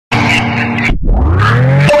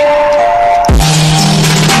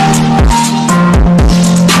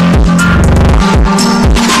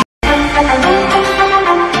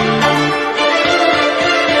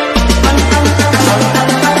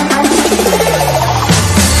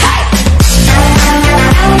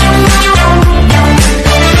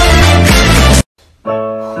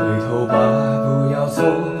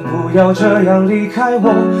不要这样离开我，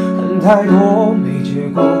恨太多没结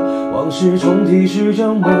果，往事重提是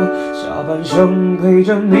折磨，下半生陪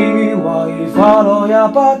着你，瓦伊法罗亚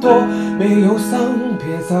巴多，没有丧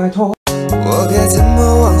别再拖。我该怎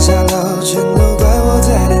么往下聊？全都怪我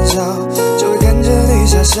太胆小，就会看着你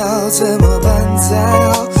傻笑，怎么办才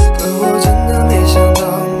好？可我真的没想到，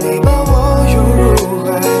你把我拥入怀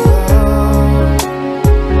抱。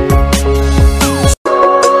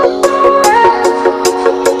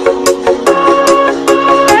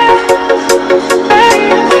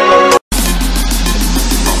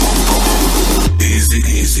Easy,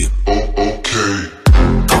 easy, okay.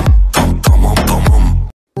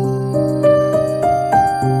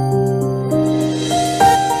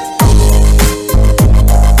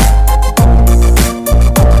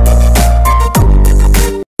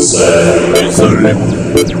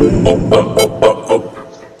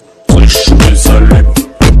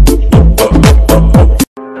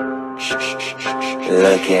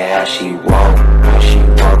 Look at how she walk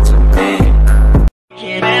to me.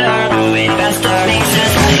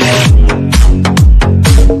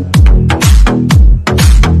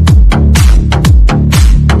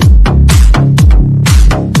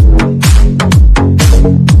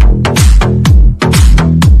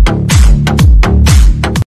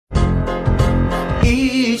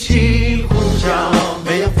 一起呼叫，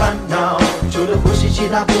没有烦恼，除了呼吸其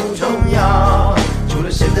他不重要，除了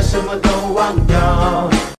现在什么都忘掉。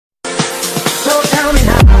So tell me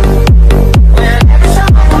now, when every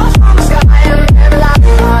summer falls from the sky and every light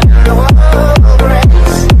in the world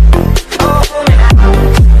breaks. Oh, tell me now,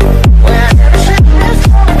 when every ship is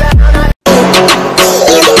falling down.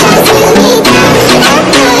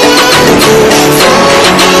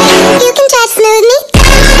 You can touch smooth me.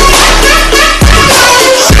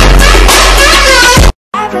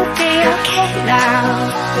 I will be okay now.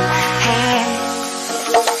 Hey.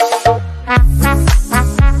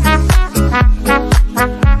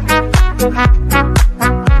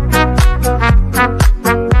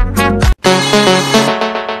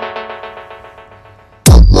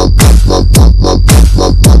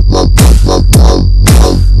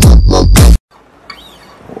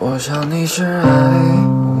 我想你是爱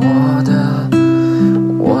我的，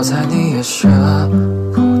我猜你也舍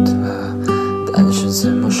不得，但是怎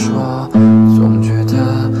么说，总觉得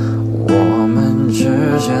我们之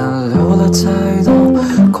间留了太多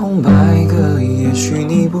空白格，也许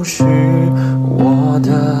你不是我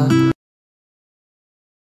的。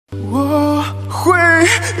我会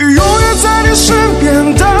永远在你身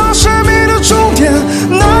边，当生命的终点，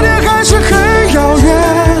那天还是很遥远，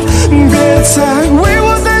别再为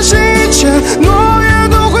我担心，一切诺言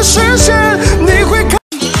都会实现，你会看。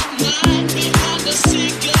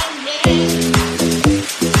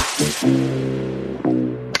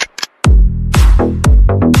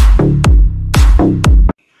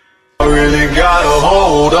I really gotta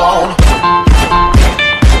hold on.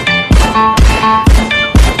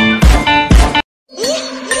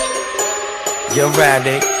 You're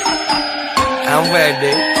ready, I'm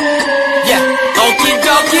ready. Yeah, okie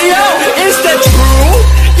dokie, oh, is that true?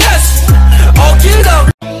 Yes, okie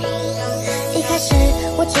dokie. 一开始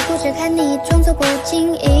我只顾着看你装作不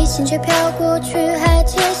经意，心却飘过去，还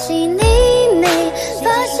窃喜你没发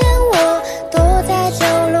现我躲在角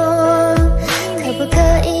落。可不可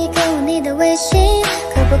以给我你的微信？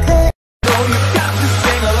可不可以？ Oh, you got to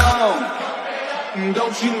sing along.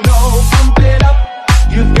 Don't you know? Pump it up.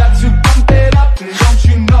 You got to pump it up. Don't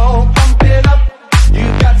you know? Pump it up. You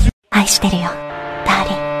got to. 愛してるよ、ダーリ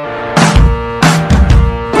ン。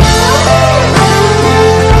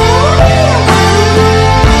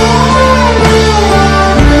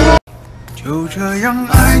就这样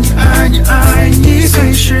爱你爱你爱你，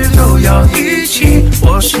随时都要一起。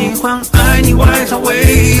我喜欢爱你外套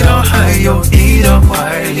味道，还有你的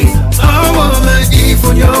怀里。怕我们衣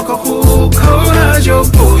服有个虎口，那就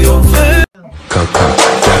不用分。Coco,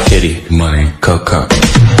 that kitty money, Coco.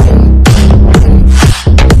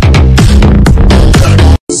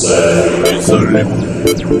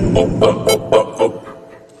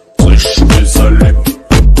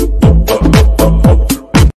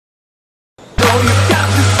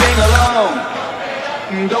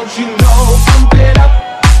 Don't you know? Pump it up.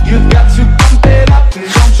 You got to pump it up.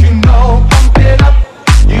 Don't you know? Pump it up.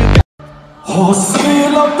 You got. 何時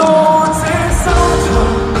立到這收場？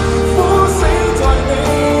呼死在你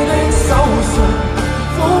的手上，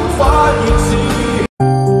風花熱熾。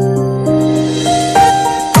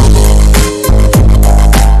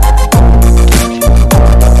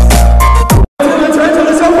全場的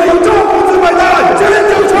消費由中國自買單，今天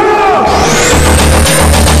就唱。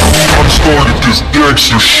I'm starting this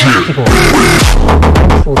gangster shit.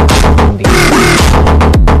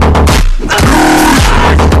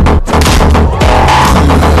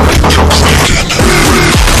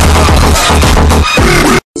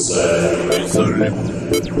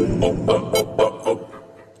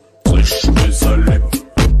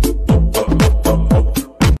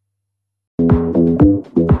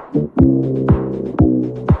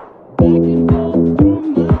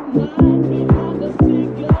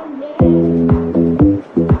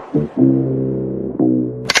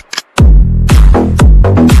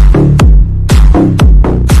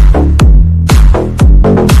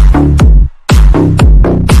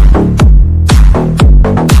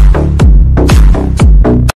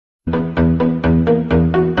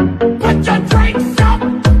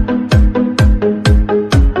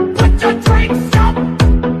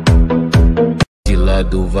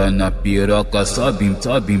 Vai na piroca, sobe,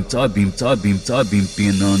 sobe, sobe, sobe, sobe,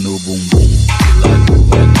 empinando o bumbum. De lado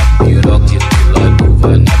vai na piroca, de lado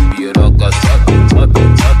vai na piroca, sobe, sobe,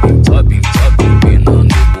 sobe, sobe, sobe,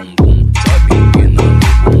 empinando o bumbum. Sobe, empinando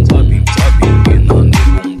o bumbum, sobe, sobe, empinando o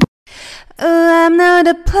bumbum. I'm not a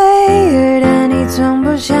player， 但你从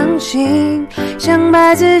不相信，想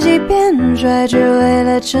把自己变帅，只为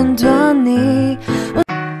了衬托你。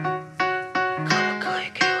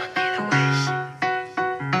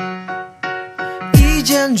一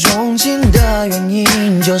见钟情的原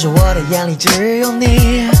因，就是我的眼里只有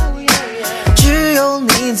你，只有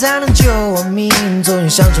你才能救我命。坐云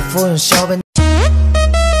上车，附庸小本。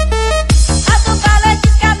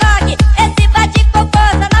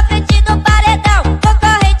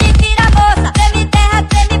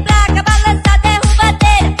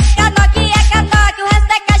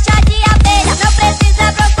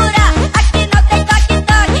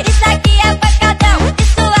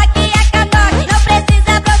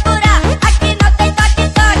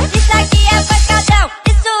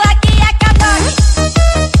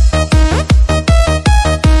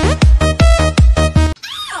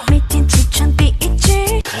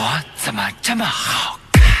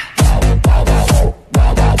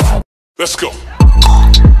Let's go.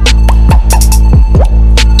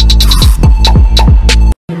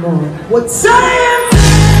我再也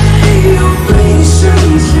没有对你生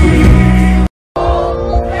气。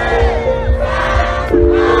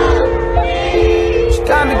She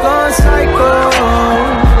got me going psycho.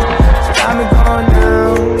 She got me going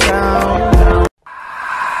down, down, down.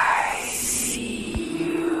 I see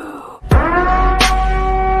you.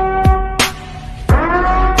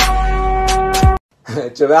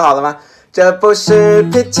 准备好了吗？这不是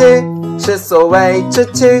脾气，是所谓志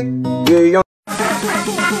气与勇。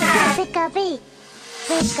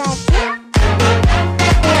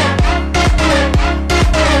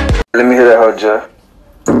Let me hear that whole Jeff.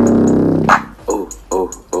 Oh, oh,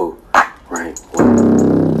 oh, right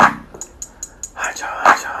one. Hi, Joe,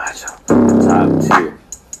 hi, Joe, hi, Joe. Top tier.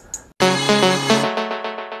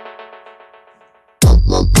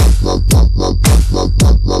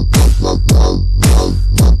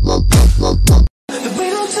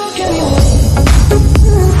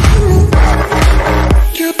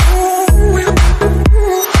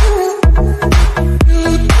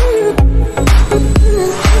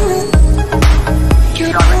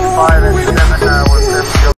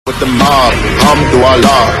 With the mob,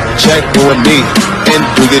 Alhamdulillah, check you and me, and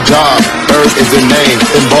do your job. Bird is the name,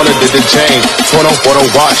 and baller did the chain. 21 for the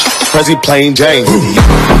watch, Prezi plain Jane.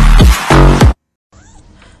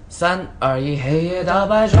 3、2、1，黑夜大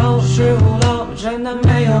白昼，15楼，真的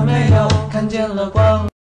没有看见了光。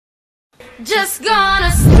Just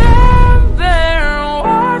gonna stand there and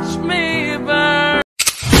watch me burn.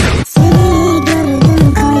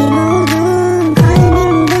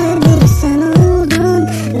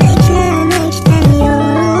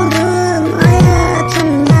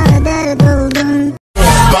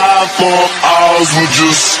 We're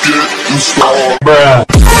just getting started, bruh.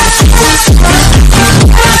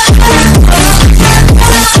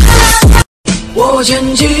 我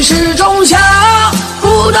剑气始终下，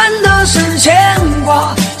不断的是牵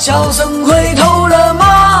挂。小僧回头了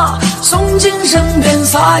吗？诵经身边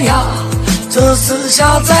撒哑，这四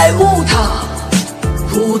下再无他，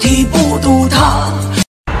菩提不渡他。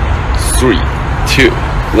3, 2,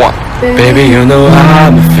 1. Baby, you know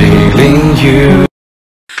I'm feeling you.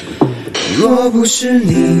 若不是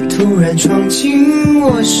你突然闯进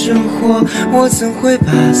我生活，我怎会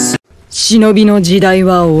把忍びの時代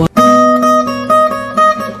は終わる。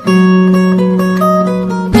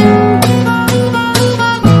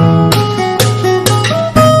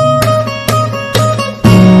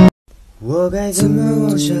我该怎么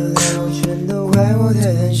往下聊？全都怪我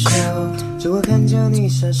太胆小，就我看着你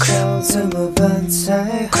傻笑，怎么办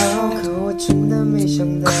才好？可我真的没想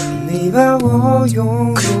到，你把我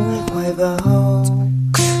拥入怀抱。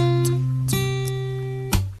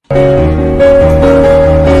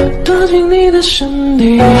躲进你的身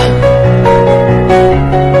体。你。